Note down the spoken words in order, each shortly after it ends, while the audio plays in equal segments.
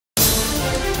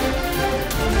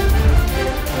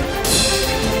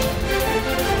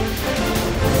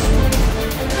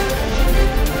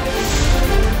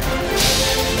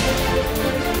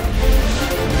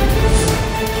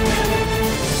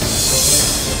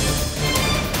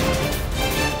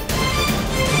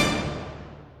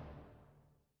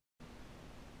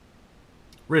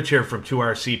Rich here from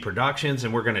 2RC Productions,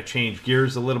 and we're going to change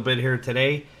gears a little bit here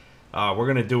today. We're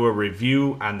going to do a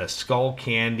review on the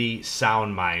Skullcandy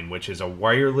Soundmine, which is a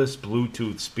wireless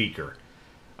Bluetooth speaker.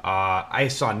 I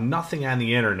saw nothing on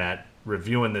the internet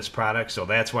reviewing this product, so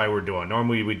that's why we're doing.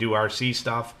 Normally we do RC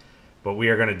stuff, but we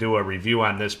are going to do a review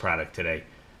on this product today.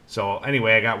 So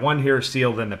anyway, I got one here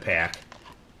sealed in the pack,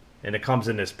 and it comes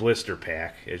in this blister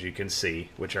pack, as you can see,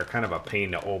 which are kind of a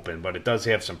pain to open, but it does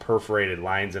have some perforated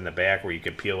lines in the back where you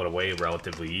can peel it away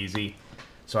relatively easy.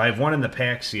 So I have one in the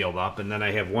pack sealed up, and then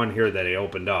I have one here that I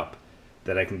opened up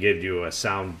that I can give you a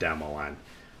sound demo on.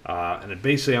 And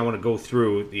basically I want to go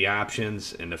through the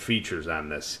options and the features on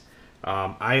this.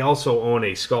 I also own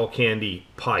a Skullcandy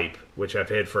pipe, which I've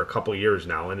had for a couple years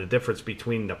now, and the difference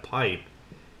between the pipe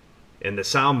and the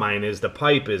Soundmine is the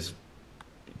pipe is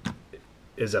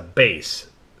a base,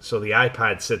 so the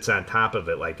iPod sits on top of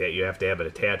it like that. You have to have it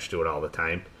attached to it all the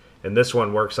time, and this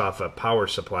one works off a power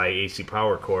supply, AC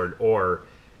power cord, or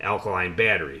alkaline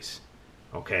batteries.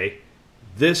 Okay,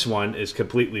 this one is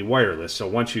completely wireless, so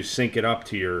once you sync it up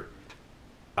to your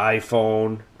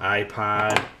iPhone,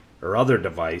 iPod, or other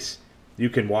device,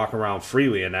 you can walk around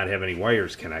freely and not have any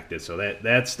wires connected. So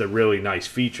that's the really nice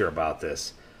feature about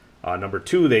this. Number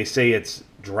two, they say it's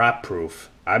drop proof.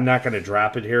 I'm not going to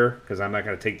drop it here because I'm not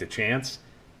going to take the chance,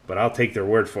 but I'll take their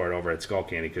word for it over at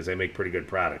Skullcandy because they make pretty good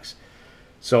products.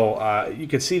 So you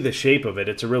can see the shape of it.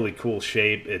 It's a really cool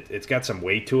shape. It's got some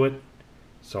weight to it,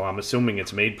 so I'm assuming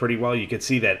it's made pretty well. You can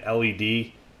see that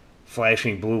LED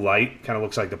flashing blue light. Kind of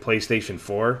looks like the PlayStation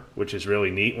 4, which is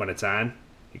really neat when it's on.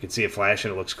 You can see it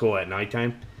flashing. It looks cool at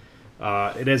nighttime.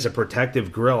 It has a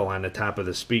protective grill on the top of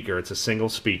the speaker. It's a single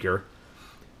speaker.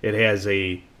 It has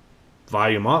a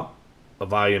volume up, a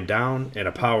volume down, and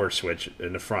a power switch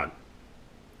in the front.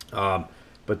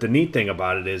 But the neat thing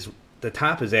about it is the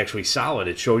top is actually solid.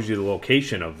 It shows you the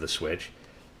location of the switch,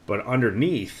 but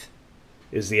underneath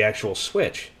is the actual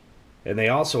switch. And they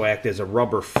also act as a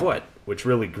rubber foot, which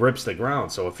really grips the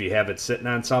ground. So if you have it sitting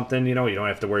on something, you don't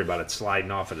have to worry about it sliding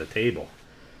off of the table.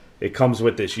 It comes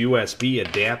with this USB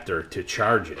adapter to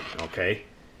charge it, okay?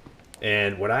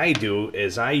 And what I do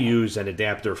is I use an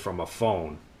adapter from a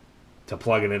phone to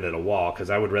plug it into the wall, because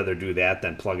I would rather do that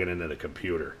than plug it into the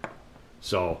computer.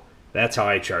 So that's how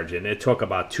I charge it. And it took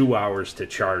about 2 hours to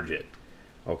charge it.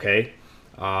 Okay?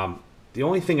 The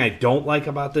only thing I don't like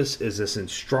about this is this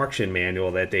instruction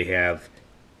manual that they have.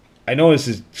 I know this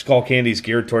is Skullcandy's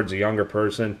geared towards a younger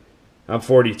person. I'm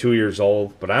 42 years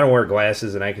old, but I don't wear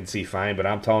glasses and I can see fine. But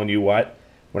I'm telling you what,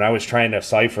 when I was trying to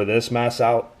cipher this mess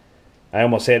out, I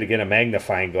almost had to get a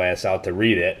magnifying glass out to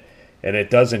read it. And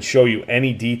it doesn't show you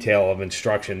any detail of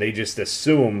instruction. They just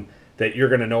assume that you're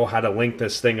going to know how to link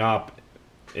this thing up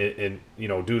and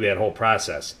do that whole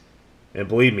process. And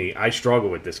believe me, I struggle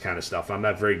with this kind of stuff. I'm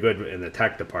not very good in the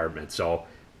tech department. So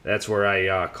that's where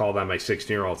I called on my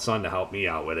 16-year-old son to help me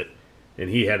out with it. And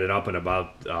he had it up in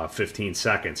about 15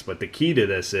 seconds. But the key to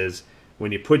this is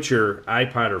when you put your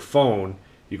iPod or phone,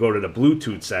 you go to the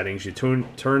Bluetooth settings, you turn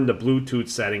the Bluetooth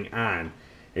setting on,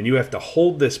 and you have to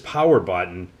hold this power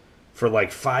button for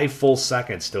like 5 full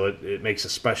seconds till it makes a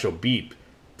special beep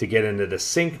to get into the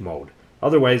sync mode.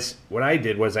 Otherwise, what I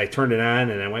did was I turned it on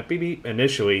and I went beep beep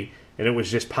initially, and it was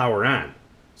just power on.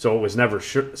 So it was never,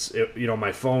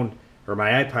 my phone or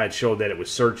my iPod showed that it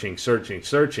was searching,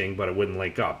 but it wouldn't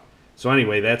link up. So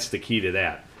anyway, that's the key to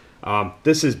that.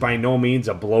 This is by no means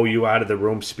a blow you out of the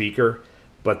room speaker,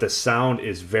 but the sound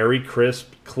is very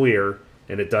crisp, clear,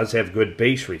 and it does have good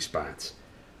bass response.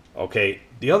 Okay,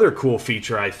 the other cool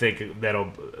feature I think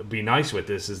that'll be nice with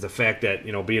this is the fact that,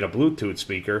 being a Bluetooth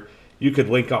speaker, you could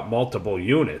link up multiple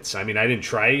units. I mean, I didn't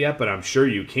try it yet, but I'm sure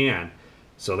you can.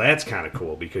 So that's kind of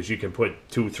cool because you can put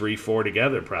 2, 3, 4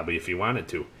 together probably if you wanted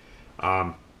to.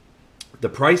 The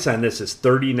price on this is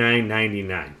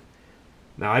 $39.99.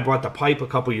 Now, I bought the pipe a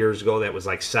couple years ago that was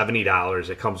like $70.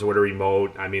 It comes with a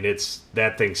remote. I mean,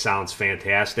 that thing sounds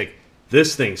fantastic.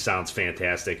 This thing sounds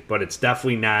fantastic, but it's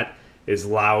definitely not as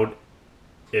loud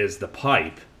as the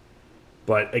pipe.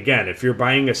 But again, if you're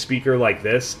buying a speaker like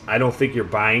this, I don't think you're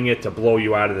buying it to blow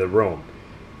you out of the room.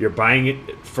 You're buying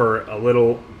it for a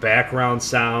little background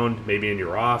sound, maybe in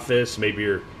your office, maybe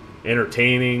you're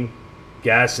entertaining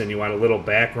guests and you want a little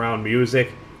background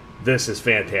music. This is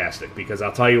fantastic because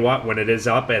I'll tell you what, when it is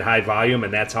up at high volume,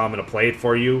 and that's how I'm going to play it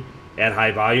for you at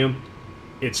high volume,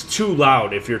 it's too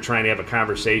loud if you're trying to have a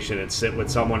conversation and sit with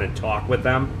someone and talk with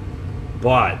them.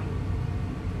 But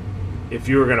if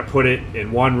you were going to put it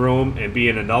in one room and be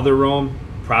in another room,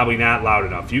 probably not loud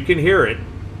enough. You can hear it.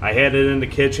 I had it in the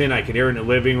kitchen. I could hear it in the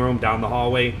living room, down the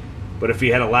hallway. But if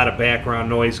you had a lot of background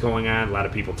noise going on, a lot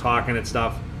of people talking and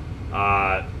stuff,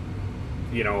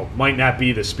 you know, might not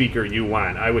be the speaker you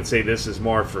want. I would say this is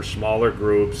more for smaller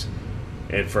groups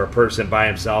and for a person by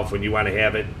himself when you want to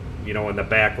have it, you know, in the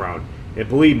background. And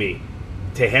believe me,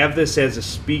 to have this as a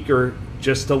speaker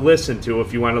just to listen to,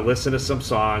 if you want to listen to some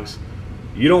songs,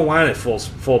 you don't want it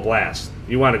full blast.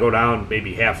 You want to go down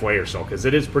maybe halfway or so, because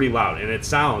it is pretty loud and it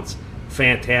sounds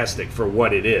fantastic for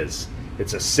what it is.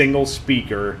 It's a single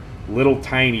speaker, little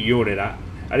tiny unit. I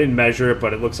didn't measure it,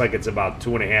 but it looks like it's about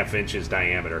 2.5 inches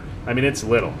diameter. I mean, it's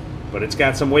little, but it's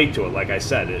got some weight to it. Like I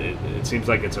said, it seems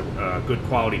like it's a good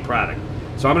quality product.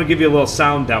 So I'm going to give you a little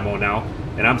sound demo now,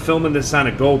 and I'm filming this on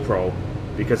a GoPro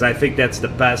because I think that's the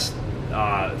best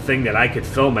thing that I could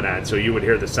film it on, so you would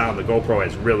hear the sound. The GoPro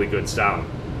has really good sound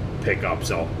pickup.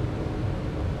 So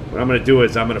what I'm going to do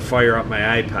is I'm going to fire up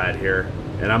my iPod here,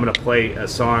 and I'm going to play a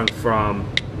song from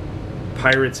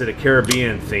Pirates of the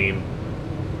Caribbean theme.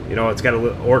 You know, it's got a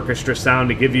little orchestra sound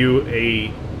to give you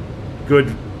a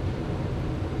good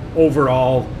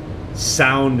overall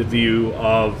sound view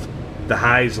of the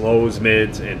highs, lows,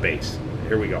 mids, and bass.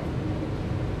 Here we go.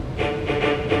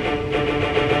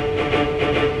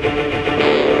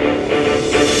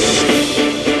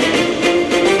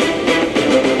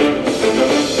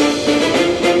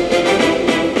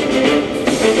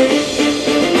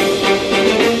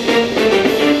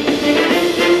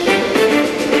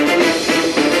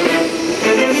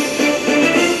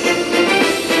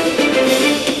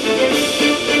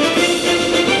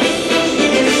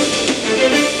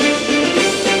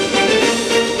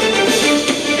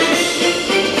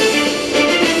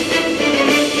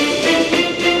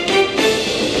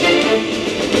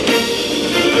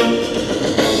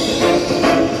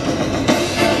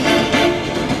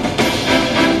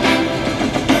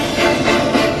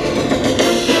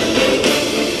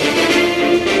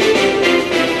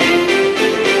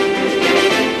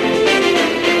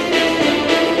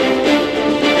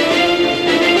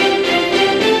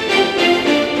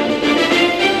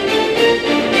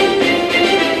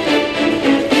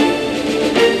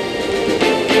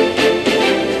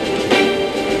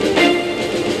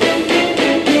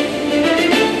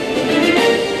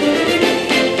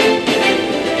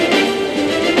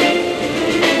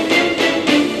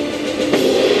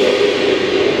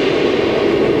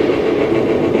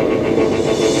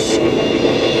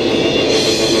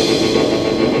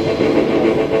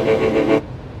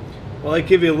 Well, I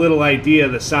give you a little idea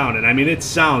of the sound, and I mean, it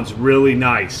sounds really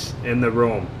nice in the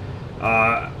room.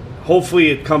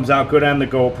 Hopefully it comes out good on the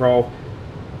GoPro.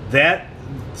 That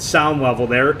sound level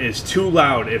there is too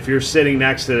loud if you're sitting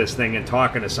next to this thing and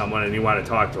talking to someone and you want to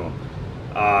talk to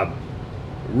them.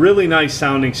 Really nice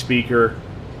sounding speaker.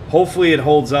 Hopefully it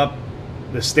holds up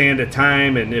the stand of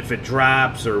time, and if it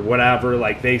drops or whatever,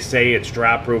 like they say, it's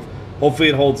drop proof. Hopefully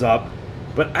it holds up.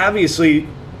 But obviously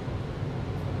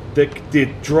the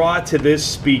draw to this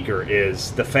speaker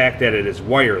is the fact that it is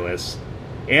wireless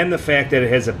and the fact that it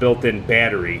has a built-in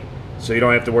battery, so you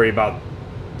don't have to worry about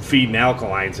feeding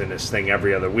alkalines in this thing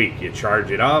every other week. You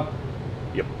charge it up,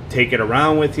 you take it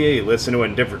around with you, you listen to it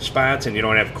in different spots, and you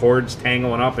don't have cords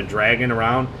tangling up and dragging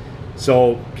around.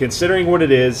 So considering what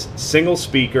it is, single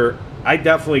speaker, I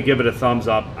definitely give it a thumbs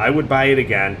up. I would buy it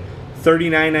again.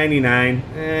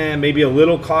 $39.99, maybe a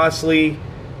little costly,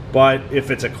 but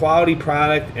if it's a quality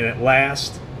product and it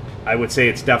lasts, I would say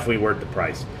it's definitely worth the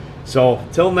price. So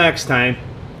till next time,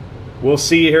 we'll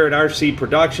see you here at RC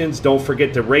Productions. Don't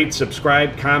forget to rate,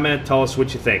 subscribe, comment, tell us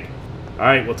what you think. All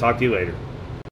right, we'll talk to you later.